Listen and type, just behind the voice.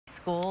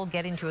school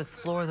getting to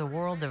explore the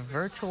world of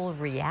virtual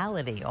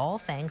reality, all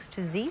thanks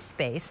to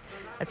Z-Space,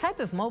 a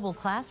type of mobile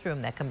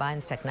classroom that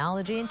combines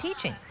technology and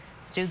teaching.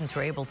 Students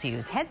were able to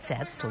use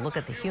headsets to look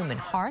at the human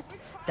heart,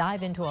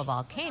 dive into a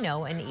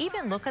volcano, and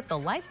even look at the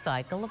life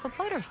cycle of a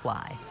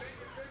butterfly.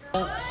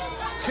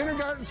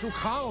 Kindergarten through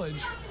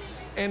college,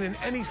 and in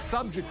any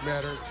subject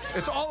matter,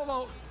 it's all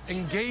about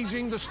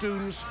engaging the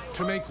students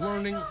to make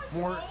learning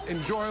more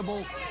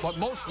enjoyable, but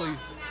mostly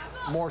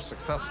more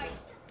successful.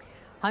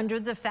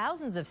 Hundreds of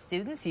thousands of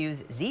students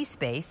use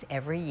Z-Space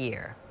every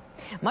year.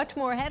 Much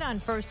more ahead on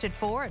First at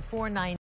 4 at 4:90.